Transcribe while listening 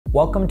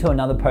Welcome to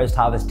another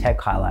post-harvest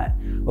tech highlight,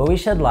 where we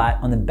shed light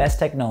on the best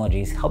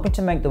technologies helping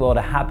to make the world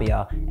a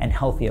happier and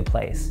healthier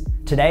place.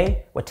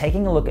 Today, we're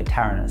taking a look at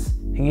Taranis,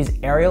 who use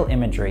aerial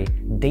imagery,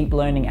 deep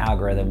learning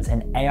algorithms,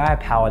 and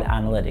AI-powered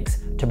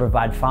analytics to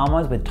provide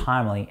farmers with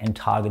timely and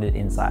targeted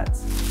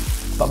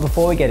insights. But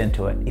before we get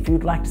into it, if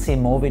you'd like to see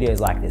more videos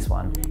like this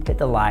one, hit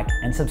the like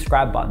and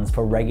subscribe buttons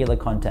for regular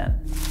content.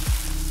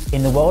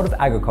 In the world of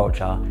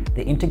agriculture,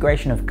 the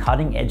integration of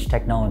cutting-edge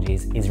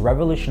technologies is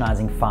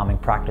revolutionizing farming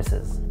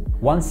practices.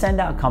 One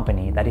standout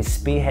company that is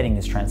spearheading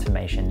this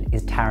transformation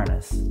is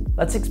Taranis.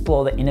 Let's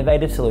explore the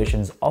innovative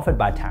solutions offered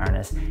by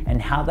Taranis and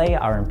how they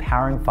are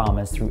empowering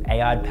farmers through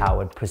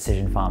AI-powered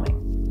precision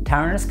farming.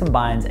 Taranis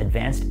combines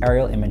advanced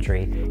aerial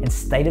imagery and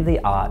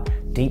state-of-the-art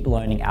deep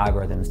learning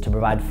algorithms to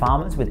provide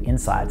farmers with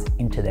insights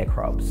into their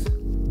crops.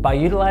 By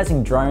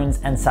utilizing drones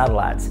and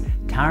satellites,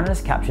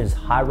 Taranis captures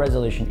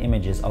high-resolution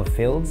images of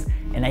fields,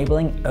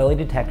 enabling early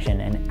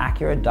detection and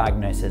accurate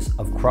diagnosis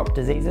of crop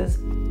diseases,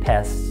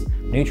 pests,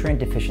 nutrient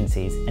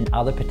deficiencies, and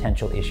other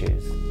potential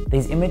issues.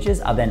 These images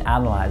are then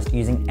analyzed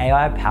using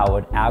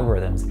AI-powered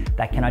algorithms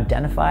that can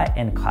identify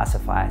and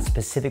classify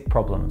specific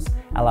problems,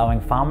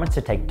 allowing farmers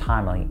to take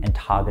timely and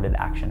targeted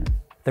action.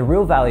 The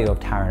real value of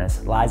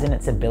Taranis lies in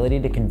its ability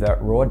to convert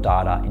raw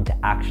data into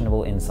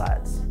actionable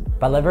insights.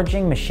 By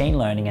leveraging machine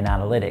learning and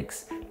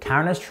analytics,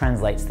 Taranis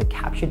translates the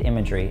captured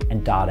imagery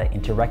and data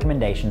into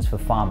recommendations for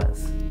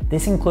farmers.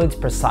 This includes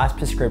precise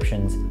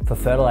prescriptions for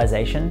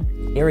fertilization,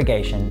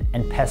 irrigation,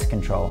 and pest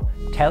control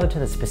tailored to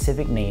the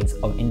specific needs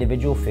of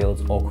individual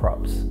fields or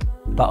crops.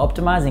 By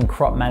optimizing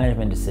crop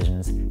management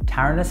decisions,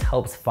 Taranis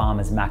helps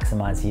farmers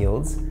maximize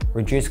yields,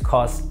 reduce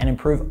costs, and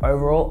improve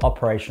overall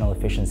operational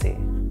efficiency.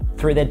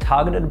 Through their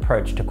targeted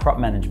approach to crop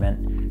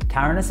management,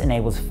 Taranis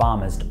enables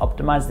farmers to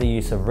optimize the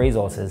use of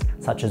resources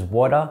such as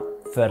water,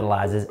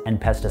 fertilizers, and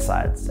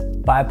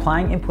pesticides. By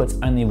applying inputs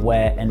only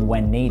where and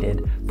when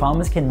needed,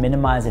 farmers can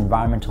minimize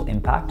environmental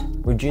impact,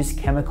 reduce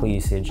chemical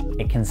usage,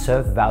 and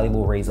conserve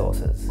valuable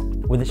resources.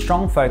 With a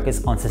strong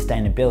focus on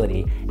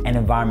sustainability and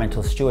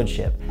environmental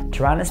stewardship,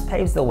 Taranis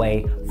paves the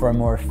way for a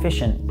more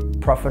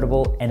efficient,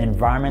 profitable, and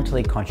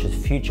environmentally conscious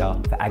future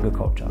for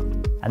agriculture.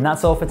 And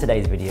that's all for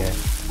today's video.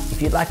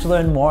 If you'd like to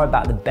learn more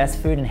about the best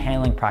food and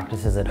handling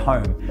practices at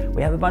home,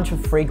 we have a bunch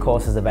of free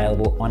courses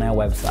available on our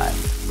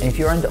website. And if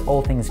you're into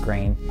all things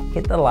green,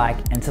 hit the like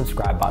and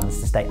subscribe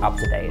buttons to stay up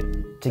to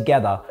date.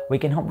 Together, we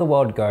can help the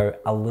world go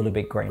a little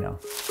bit greener.